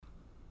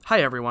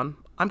Hi everyone,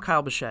 I'm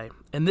Kyle Bechet,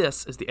 and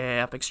this is the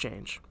AAF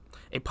Exchange,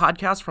 a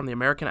podcast from the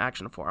American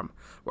Action Forum,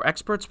 where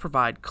experts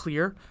provide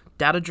clear,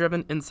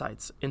 data-driven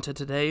insights into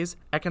today's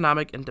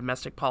economic and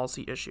domestic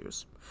policy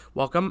issues.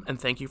 Welcome, and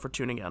thank you for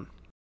tuning in.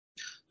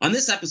 On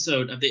this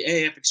episode of the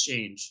AAF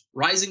Exchange,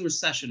 rising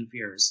recession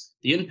fears,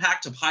 the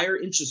impact of higher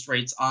interest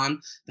rates on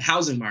the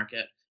housing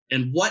market,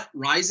 and what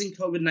rising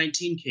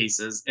COVID-19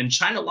 cases and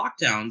China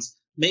lockdowns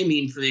may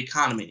mean for the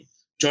economy.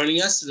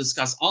 Joining us to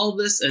discuss all of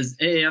this is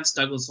AAF's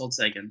Douglas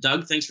Holtz-Eakin.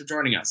 Doug, thanks for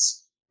joining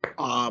us.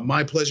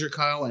 My pleasure,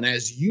 Kyle. And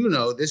as you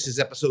know, this is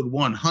episode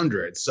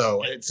 100,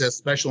 so it's a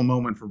special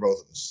moment for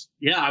both of us.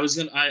 Yeah,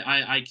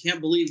 I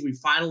can't believe we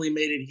finally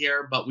made it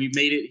here, but we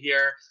made it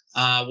here.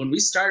 When we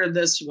started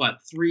this,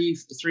 three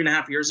and a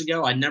half years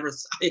ago, I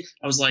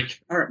was like,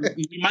 all right,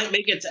 we might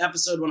make it to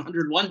episode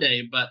 100 one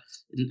day, but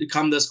to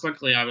come this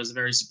quickly, I was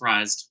very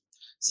surprised.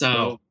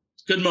 So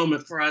good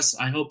moment for us.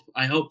 I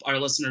hope our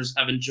listeners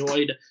have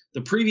enjoyed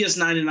the previous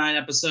 99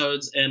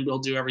 episodes, and we'll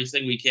do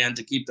everything we can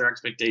to keep their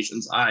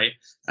expectations high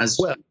as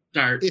we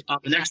start on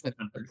the next one.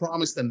 I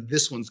promise them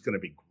this one's going to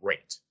be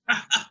great.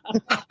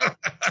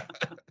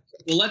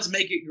 Well, let's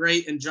make it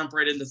great and jump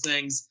right into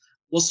things.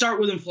 We'll start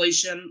with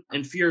inflation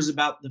and fears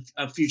about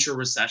the future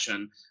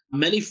recession.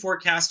 Many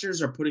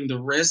forecasters are putting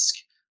the risk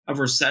of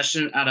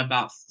recession at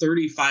about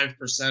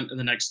 35% in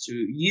the next 2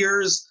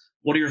 years.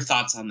 What are your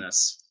thoughts on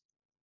this?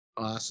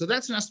 So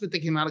that's an estimate that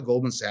came out of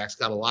Goldman Sachs,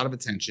 got a lot of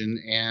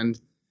attention.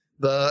 And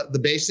the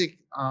basic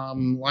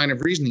line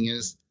of reasoning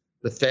is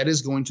the Fed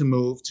is going to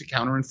move to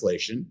counter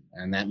inflation.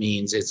 And that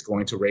means it's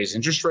going to raise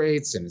interest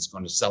rates and it's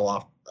going to sell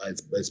off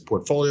its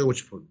portfolio,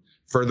 which put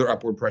further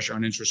upward pressure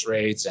on interest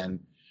rates. And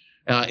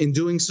in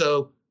doing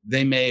so,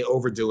 they may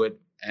overdo it.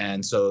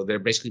 And so they're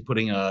basically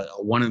putting a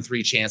 1 in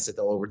 3 chance that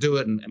they'll overdo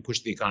it and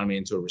push the economy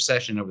into a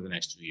recession over the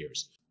next 2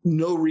 years.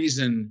 No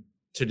reason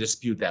to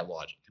dispute that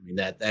logic. I mean,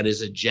 that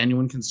is a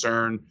genuine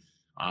concern.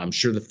 I'm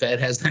sure the Fed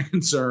has that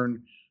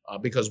concern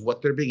because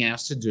what they're being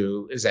asked to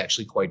do is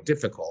actually quite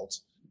difficult.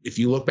 If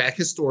you look back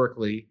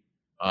historically,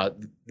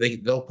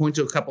 they'll point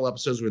to a couple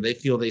episodes where they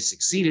feel they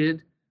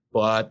succeeded,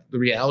 but the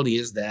reality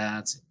is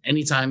that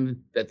anytime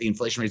that the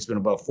inflation rate's been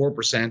above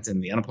 4%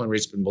 and the unemployment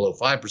rate's been below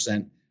 5%,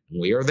 and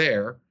we are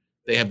there,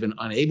 they have been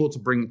unable to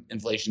bring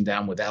inflation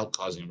down without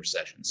causing a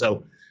recession.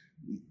 So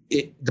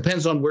it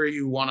depends on where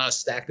you want to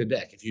stack the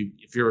deck.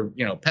 If you're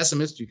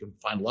pessimist, you can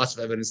find lots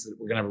of evidence that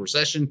we're going to have a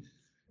recession.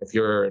 If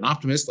you're an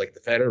optimist like the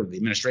Fed or the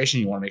administration,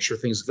 you want to make sure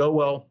things go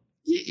well,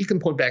 you can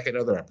point back at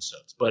other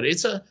episodes. But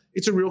it's a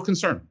real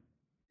concern.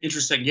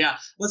 Interesting. Yeah.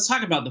 Let's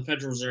talk about the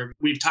Federal Reserve.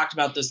 We've talked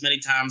about this many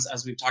times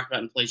as we've talked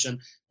about inflation.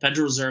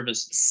 Federal Reserve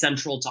is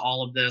central to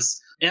all of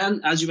this.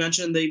 And as you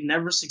mentioned, they've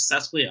never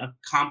successfully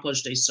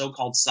accomplished a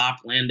so-called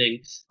soft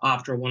landing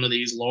after one of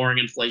these, lowering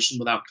inflation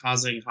without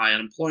causing high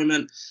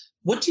unemployment.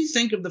 What do you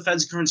think of the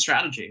Fed's current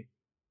strategy?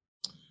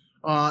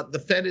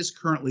 The Fed is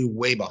currently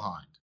way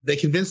behind. They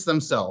convinced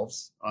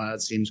themselves,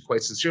 it seems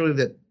quite sincerely,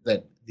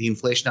 that the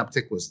inflation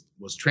uptick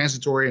was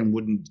transitory and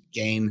wouldn't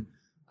gain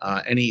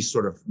any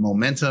sort of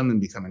momentum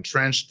and become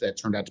entrenched. That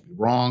turned out to be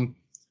wrong.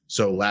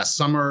 So last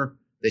summer,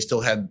 they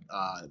still had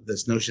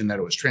this notion that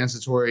it was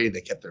transitory. They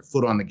kept their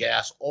foot on the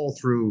gas all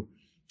through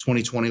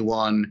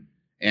 2021.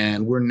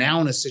 And we're now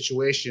in a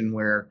situation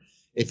where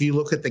if you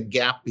look at the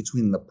gap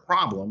between the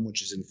problem,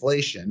 which is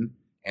inflation,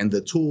 and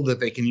the tool that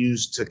they can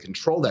use to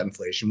control that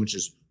inflation, which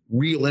is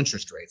real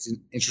interest rates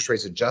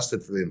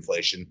adjusted for the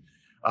inflation,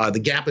 the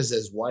gap is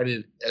as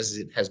wide as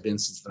it has been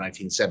since the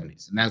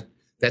 1970s. And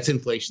that's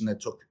inflation that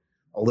took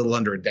a little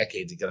under a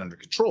decade to get under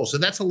control. So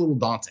that's a little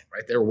daunting,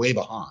 right? They're way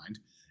behind.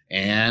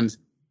 And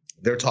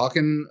they're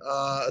talking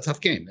a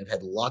tough game. They've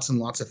had lots and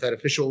lots of Fed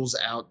officials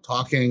out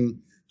talking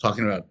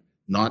about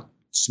not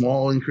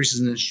small increases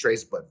in interest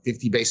rates, but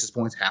 50 basis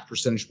points, half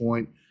percentage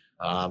point.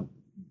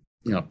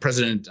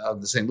 President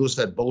of the St. Louis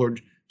Fed,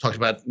 Bullard, talked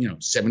about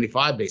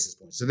 75 basis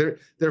points. So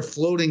they're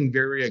floating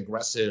very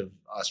aggressive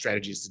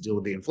strategies to deal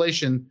with the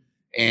inflation,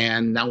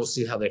 and now we'll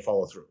see how they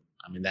follow through.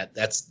 I mean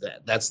that's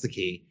the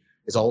key.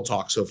 It's all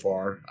talk so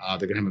far.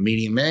 They're going to have a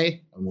meeting in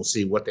May, and we'll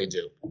see what they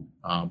do.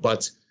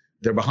 But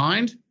they're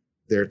behind.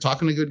 They're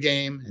talking a good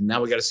game, and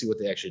now we got to see what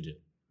they actually do.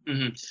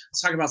 Mm-hmm.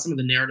 Let's talk about some of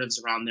the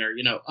narratives around there,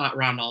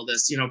 around all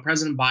this.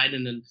 President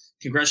Biden and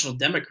congressional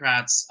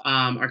Democrats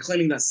are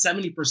claiming that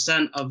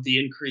 70% of the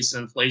increase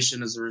in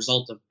inflation is a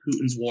result of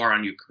Putin's war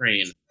on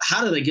Ukraine.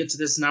 How do they get to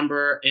this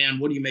number, and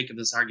what do you make of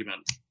this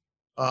argument?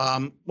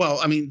 Well,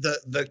 I mean,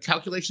 the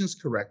calculation is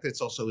correct. It's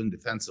also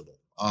indefensible.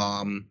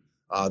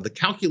 The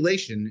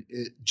calculation,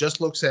 it just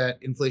looks at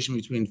inflation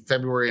between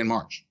February and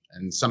March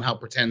and somehow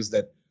pretends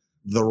that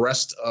the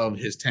rest of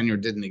his tenure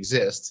didn't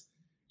exist.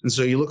 And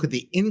so you look at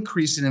the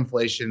increase in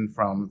inflation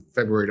from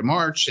February to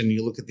March, and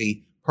you look at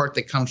the part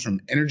that comes from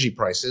energy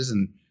prices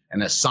and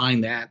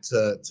assign that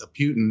to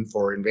Putin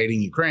for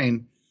invading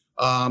Ukraine,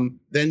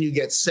 then you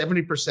get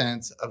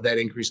 70% of that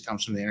increase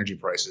comes from the energy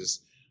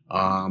prices.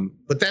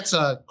 But that's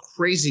a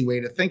crazy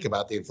way to think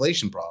about the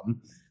inflation problem.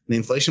 The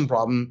inflation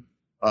problem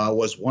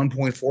was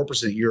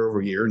 1.4% year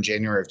over year in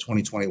January of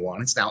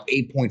 2021. It's now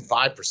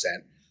 8.5%.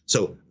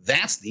 So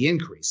that's the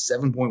increase,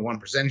 7.1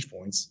 percentage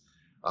points.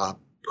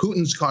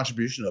 Putin's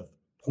contribution of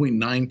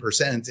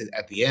 0.9%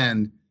 at the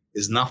end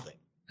is nothing.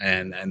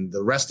 And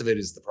the rest of it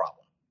is the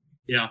problem.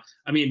 Yeah.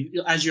 I mean,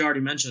 as you already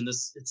mentioned,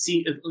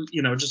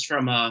 just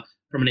from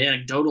an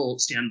anecdotal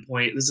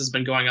standpoint, this has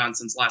been going on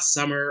since last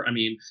summer. I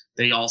mean,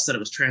 they all said it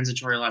was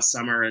transitory last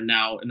summer, and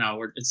now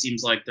it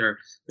seems like they're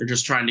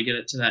just trying to get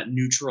it to that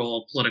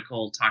neutral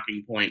political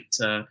talking point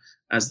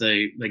as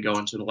they go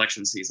into an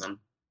election season.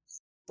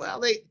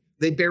 Well,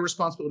 they bear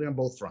responsibility on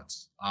both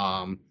fronts.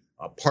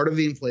 Part of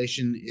the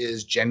inflation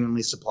is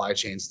genuinely supply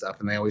chain stuff,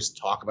 and they always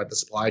talk about the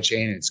supply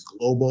chain, and it's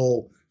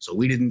global, so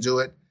we didn't do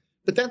it.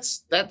 But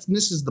that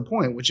misses the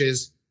point, which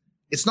is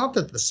it's not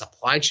that the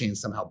supply chain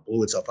somehow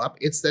blew itself up.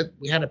 It's that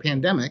we had a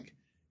pandemic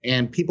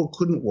and people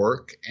couldn't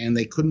work and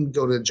they couldn't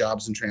go to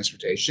jobs in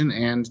transportation.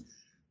 And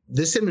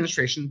this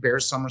administration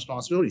bears some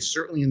responsibility,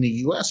 certainly in the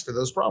U.S. for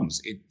those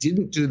problems. It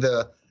didn't do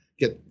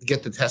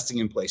get the testing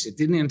in place. It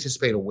didn't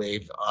anticipate a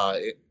wave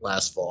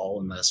last fall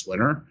and last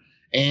winter.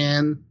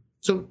 And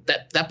so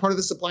that part of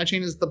the supply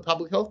chain is the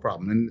public health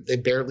problem, and they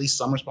bear at least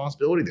some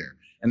responsibility there.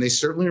 And they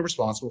certainly are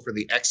responsible for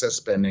the excess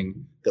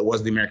spending that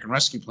was the American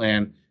Rescue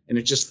Plan. And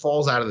it just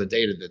falls out of the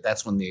data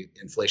that's when the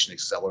inflation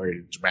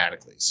accelerated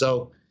dramatically.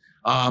 So,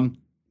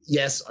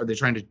 yes, are they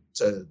trying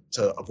to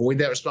avoid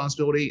that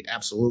responsibility?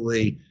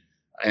 Absolutely.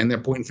 And they're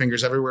pointing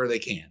fingers everywhere they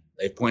can.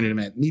 They've pointed them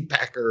at meat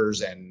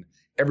packers and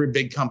every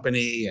big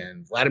company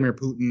and Vladimir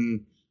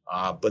Putin.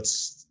 But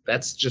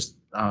that's just,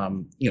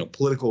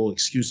 political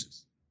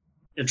excuses.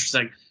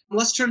 Interesting.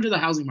 Let's turn to the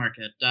housing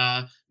market.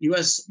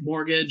 U.S.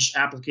 mortgage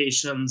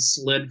applications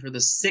slid for the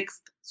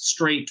sixth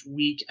straight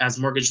week as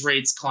mortgage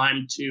rates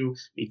climbed to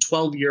a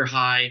 12-year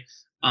high.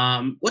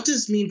 What does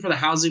this mean for the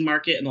housing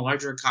market and the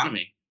larger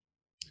economy?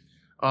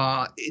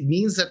 It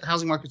means that the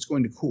housing market's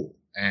going to cool.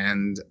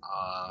 And,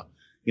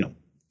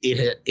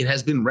 it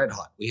has been red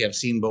hot. We have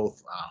seen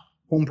both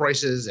home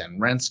prices and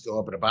rents go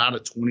up at about a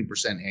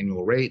 20%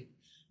 annual rate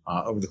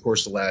over the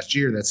course of last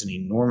year. That's an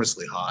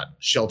enormously hot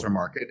shelter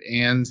market.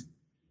 And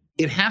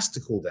it has to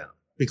cool down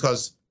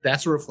because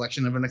that's a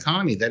reflection of an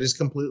economy that is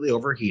completely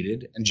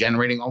overheated and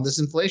generating all this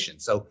inflation.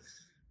 So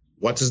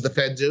what does the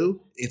Fed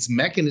do? Its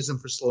mechanism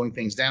for slowing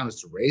things down is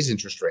to raise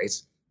interest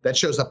rates. That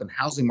shows up in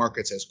housing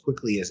markets as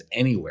quickly as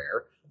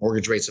anywhere.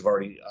 Mortgage rates have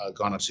already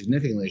gone up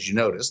significantly, as you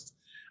noticed.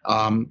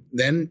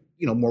 Then,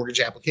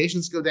 mortgage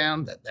applications go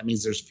down. That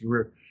means there's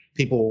fewer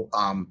people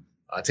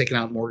taking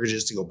out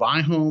mortgages to go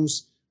buy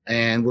homes.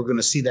 And we're going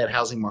to see that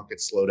housing market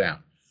slow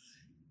down.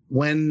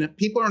 When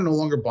people are no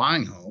longer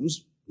buying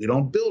homes, we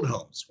don't build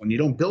homes. When you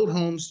don't build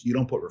homes, you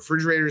don't put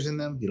refrigerators in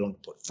them. You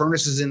don't put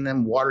furnaces in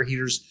them, water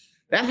heaters.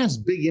 That has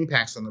big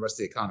impacts on the rest of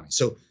the economy.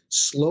 So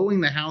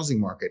slowing the housing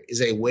market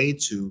is a way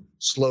to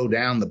slow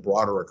down the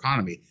broader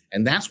economy.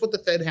 And that's what the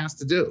Fed has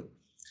to do.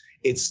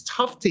 It's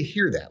tough to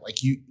hear that.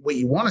 What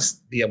you want to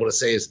be able to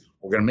say is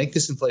we're going to make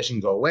this inflation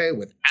go away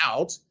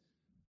without,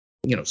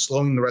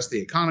 slowing the rest of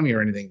the economy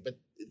or anything. But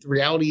the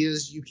reality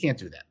is you can't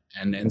do that.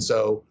 And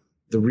so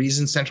the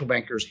reason central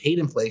bankers hate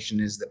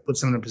inflation is that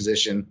puts them in a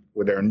position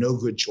where there are no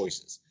good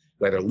choices.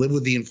 You either live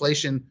with the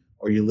inflation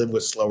or you live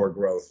with slower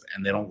growth,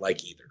 and they don't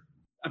like either.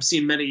 I've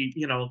seen many,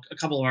 a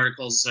couple of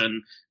articles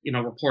and,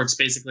 reports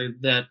basically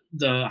that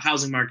the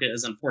housing market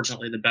is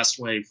unfortunately the best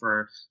way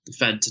for the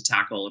Fed to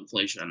tackle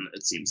inflation,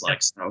 it seems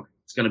like. So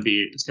it's going to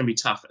be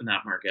tough in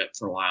that market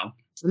for a while.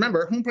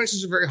 Remember, home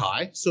prices are very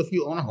high. So if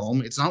you own a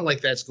home, it's not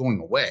like that's going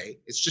away.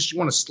 It's just you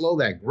want to slow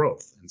that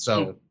growth. And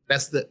so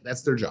that's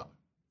their job.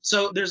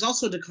 So there's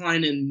also a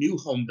decline in new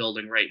home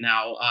building right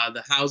now.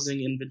 The housing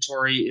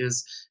inventory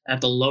is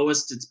at the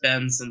lowest it's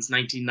been since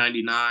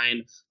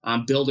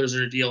 1999. Builders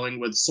are dealing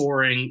with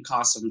soaring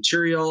costs of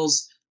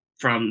materials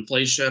from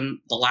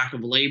inflation, the lack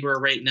of labor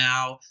right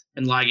now,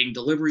 and lagging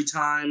delivery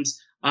times.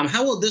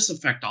 How will this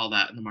affect all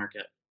that in the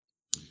market?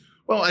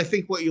 Well, I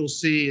think what you'll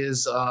see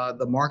is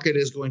the market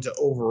is going to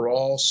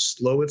overall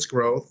slow its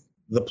growth.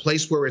 The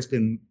place where it's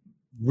been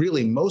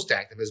really most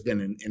active has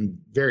been in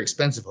very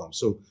expensive homes.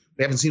 So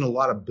we haven't seen a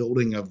lot of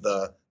building of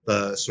the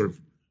sort of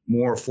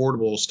more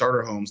affordable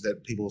starter homes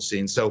that people have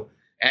seen. So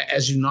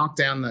as you knock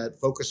down the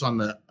focus on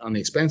the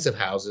expensive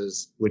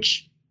houses,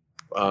 which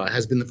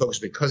has been the focus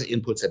because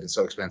inputs have been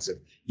so expensive,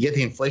 you get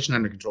the inflation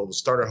under control, the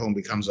starter home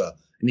becomes an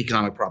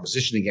economic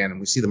proposition again, and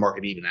we see the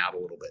market even out a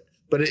little bit.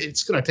 But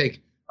it's going to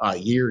take a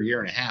year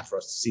and a half for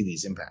us to see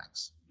these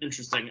impacts.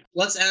 Interesting.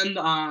 Let's end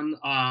on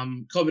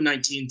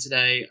COVID-19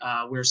 today.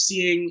 We're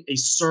seeing a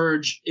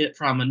surge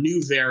from a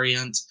new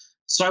variant.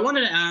 So I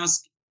wanted to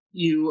ask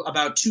you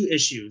about two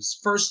issues.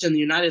 First, in the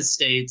United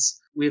States,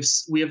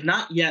 we have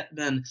not yet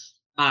been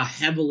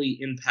heavily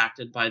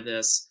impacted by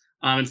this.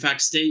 In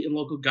fact, state and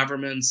local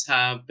governments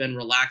have been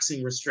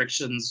relaxing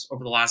restrictions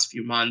over the last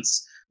few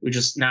months. We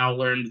just now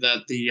learned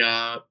that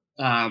the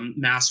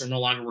masks are no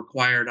longer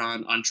required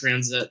on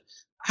transit.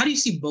 How do you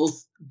see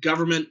both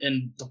government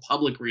and the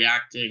public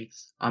reacting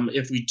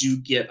if we do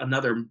get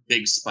another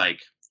big spike?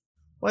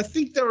 Well, I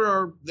think there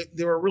are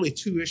really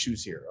two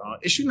issues here.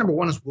 Issue number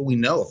one is, will we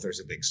know if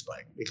there's a big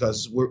spike?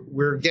 Because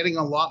we're getting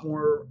a lot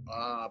more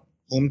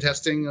home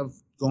testing of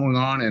going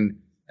on,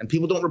 and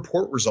people don't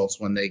report results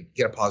when they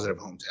get a positive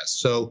home test.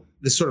 So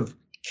this sort of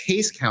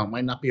case count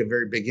might not be a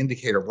very big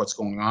indicator of what's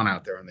going on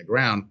out there on the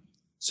ground.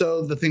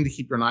 So the thing to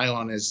keep an eye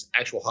on is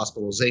actual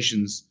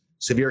hospitalizations,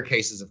 severe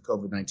cases of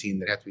COVID-19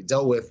 that have to be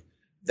dealt with.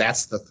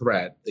 That's the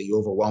threat, that you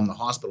overwhelm the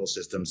hospital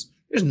systems.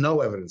 There's no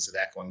evidence of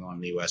that going on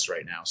in the U.S.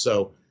 right now.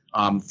 So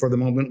for the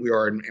moment, we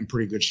are in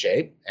pretty good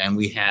shape, and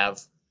we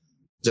have,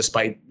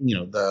 despite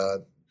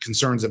the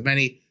concerns of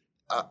many,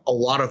 a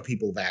lot of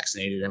people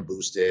vaccinated and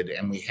boosted,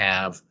 and we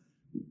have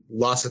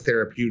lots of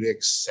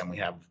therapeutics, and we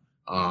have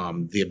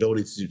the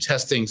ability to do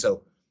testing.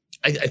 So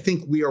I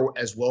think we are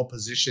as well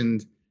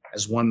positioned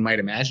as one might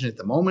imagine at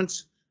the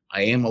moment.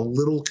 I am a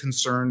little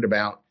concerned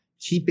about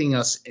keeping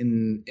us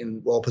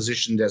in well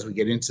positioned as we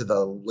get into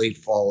the late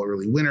fall,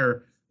 early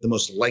winter, the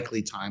most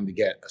likely time to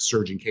get a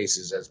surge in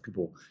cases as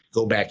people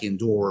go back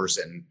indoors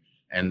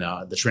and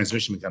the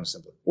transmission becomes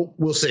simpler.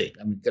 We'll see.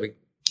 I mean, got to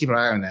keep an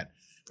eye on that.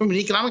 From an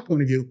economic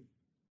point of view,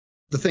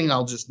 the thing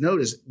I'll just note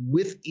is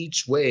with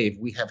each wave,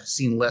 we have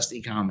seen less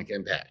economic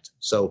impact.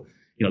 So,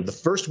 the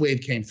first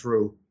wave came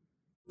through,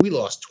 we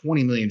lost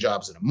 20 million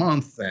jobs in a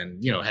month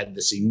and, had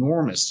this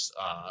enormous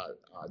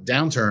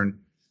downturn.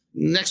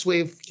 Next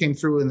wave came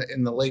through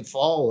in the late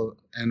fall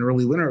and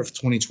early winter of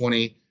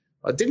 2020.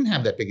 Didn't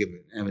have that big of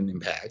an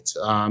impact.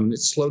 It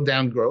slowed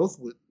down growth.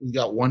 We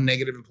got one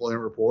negative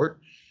employment report,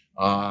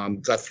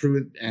 got through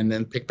it, and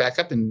then picked back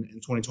up in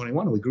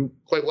 2021. We grew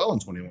quite well in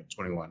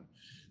 2021,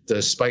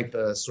 despite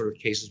the sort of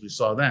cases we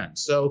saw then.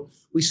 So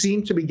we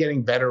seem to be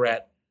getting better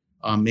at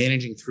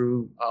managing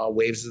through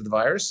waves of the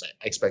virus.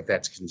 I expect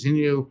that to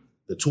continue.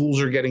 The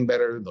tools are getting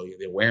better.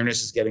 The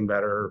awareness is getting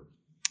better.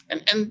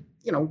 And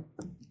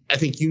I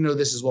think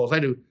this as well as I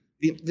do.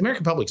 The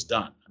American public's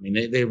done. I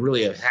mean, they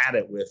really have had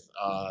it with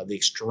the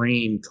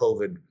extreme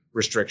COVID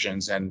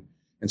restrictions. And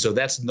so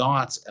that's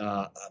not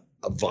a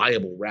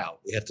viable route.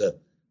 We have to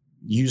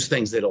use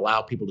things that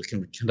allow people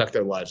to conduct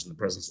their lives in the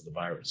presence of the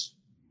virus.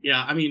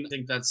 Yeah, I mean, I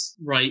think that's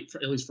right,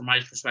 at least from my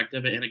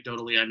perspective.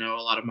 Anecdotally, I know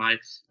a lot of my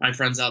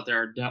friends out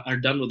there are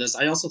done with this.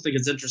 I also think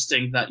it's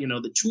interesting that,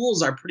 the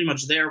tools are pretty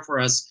much there for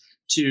us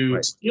to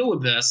deal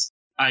with this.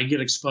 I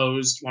get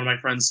exposed. One of my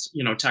friends,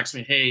 texts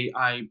me, "Hey,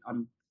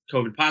 I'm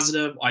COVID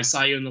positive. I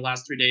saw you in the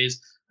last 3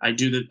 days. I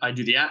do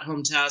the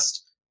at-home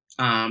test.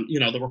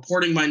 The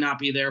reporting might not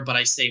be there, but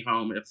I stay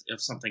home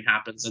if something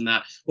happens," and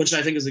that, which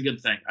I think is a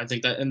good thing. I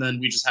think that, and then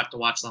we just have to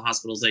watch the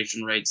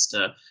hospitalization rates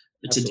to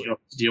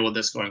deal with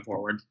this going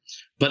forward.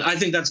 But I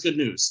think that's good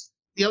news.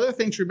 The other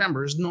thing to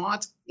remember is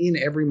not in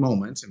every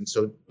moment, and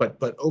so,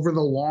 but over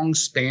the long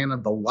span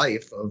of the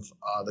life of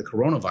the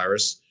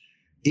coronavirus,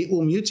 it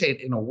will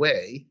mutate in a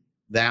way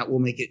that will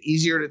make it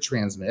easier to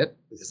transmit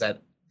because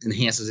that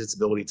enhances its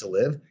ability to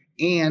live,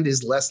 and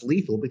is less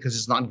lethal because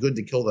it's not good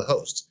to kill the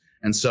host.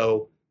 And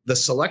so the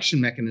selection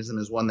mechanism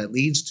is one that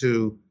leads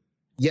to,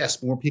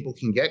 yes, more people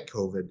can get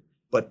COVID,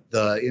 but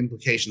the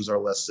implications are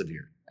less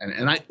severe.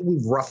 And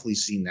we've roughly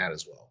seen that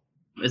as well.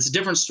 It's a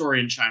different story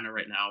in China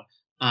right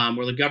now,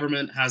 where the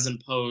government has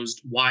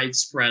imposed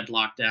widespread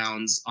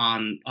lockdowns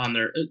on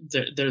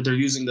they're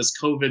using this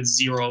COVID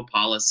zero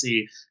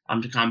policy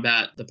to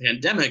combat the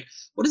pandemic.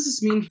 What does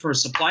this mean for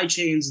supply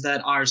chains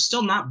that are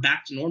still not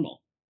back to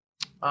normal?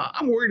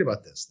 I'm worried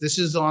about this. This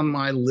is on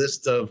my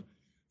list of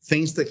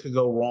things that could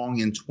go wrong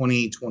in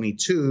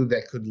 2022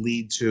 that could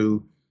lead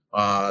to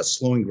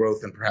slowing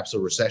growth and perhaps a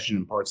recession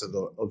in parts of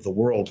the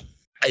world.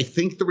 I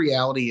think the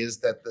reality is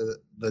that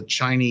the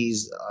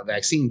Chinese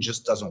vaccine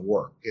just doesn't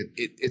work.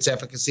 Its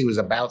efficacy was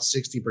about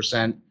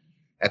 60%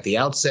 at the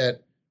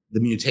outset. The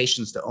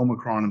mutations to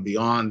Omicron and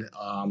beyond,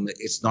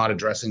 it's not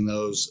addressing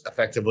those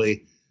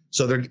effectively.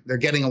 So they're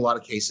getting a lot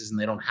of cases, and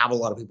they don't have a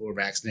lot of people who are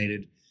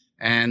vaccinated.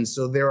 And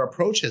so their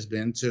approach has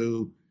been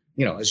to,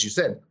 as you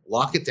said,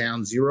 lock it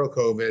down, zero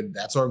COVID.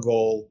 That's our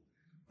goal.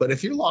 But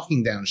if you're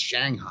locking down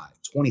Shanghai,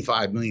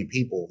 25 million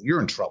people,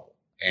 you're in trouble.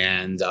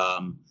 And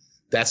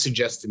that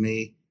suggests to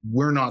me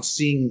we're not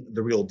seeing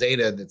the real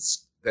data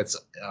that's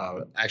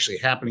actually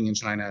happening in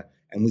China,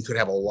 and we could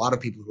have a lot of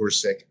people who are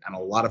sick and a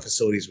lot of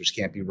facilities which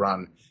can't be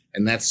run,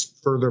 and that's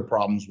further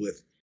problems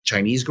with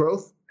Chinese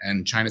growth.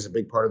 And China's a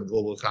big part of the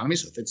global economy,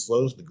 so if it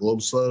slows, the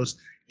globe slows,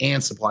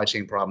 and supply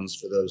chain problems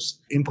for those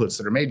inputs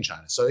that are made in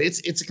China. So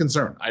it's a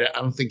concern. I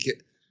don't think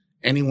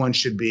anyone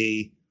should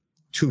be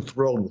too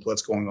thrilled with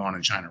what's going on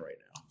in China right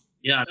now.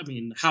 Yeah, I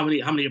mean, how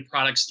many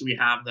products do we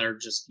have that are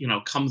just,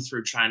 come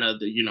through China?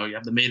 That, you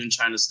have the made in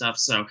China stuff.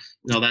 So,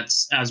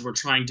 that's, as we're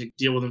trying to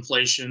deal with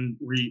inflation,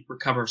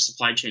 recover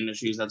supply chain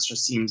issues, that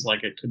just seems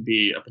like it could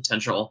be a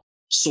potential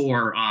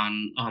sore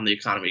on the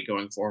economy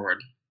going forward.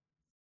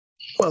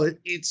 Well,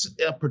 it's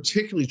a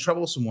particularly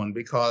troublesome one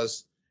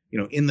because,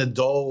 in the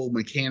dull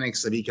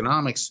mechanics of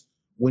economics,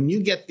 when you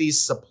get these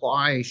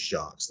supply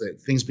shocks,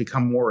 that things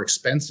become more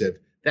expensive,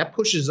 that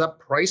pushes up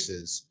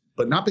prices.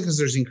 But not because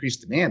there's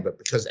increased demand, but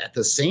because at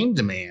the same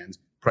demand,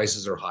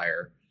 prices are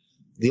higher.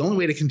 The only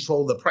way to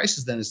control the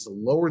prices then is to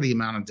lower the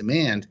amount of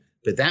demand,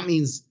 but that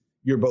means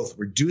you're both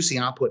reducing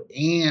output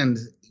and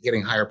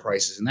getting higher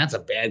prices, and that's a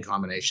bad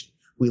combination.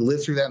 We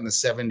lived through that in the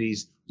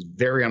 70s. was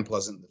very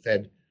unpleasant. The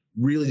Fed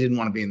really didn't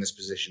want to be in this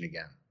position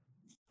again.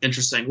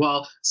 Interesting.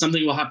 Well,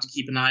 something we'll have to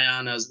keep an eye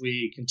on as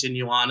we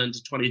continue on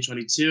into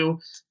 2022.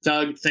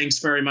 Doug, thanks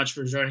very much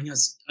for joining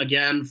us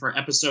again for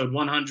episode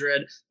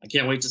 100. I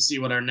can't wait to see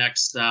what our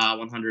next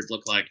 100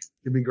 look like.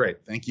 It'd be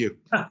great. Thank you.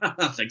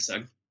 Thanks,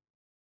 Doug.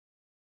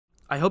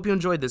 I hope you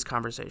enjoyed this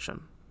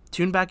conversation.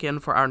 Tune back in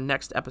for our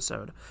next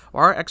episode,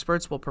 where our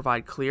experts will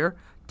provide clear,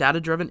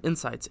 data-driven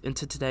insights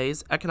into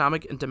today's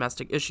economic and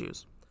domestic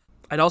issues.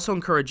 I'd also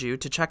encourage you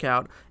to check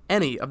out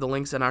any of the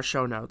links in our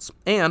show notes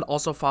and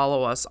also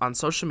follow us on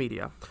social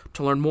media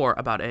to learn more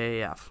about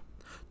AAF.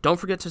 Don't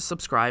forget to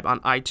subscribe on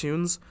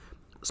iTunes,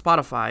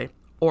 Spotify,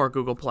 or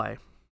Google Play.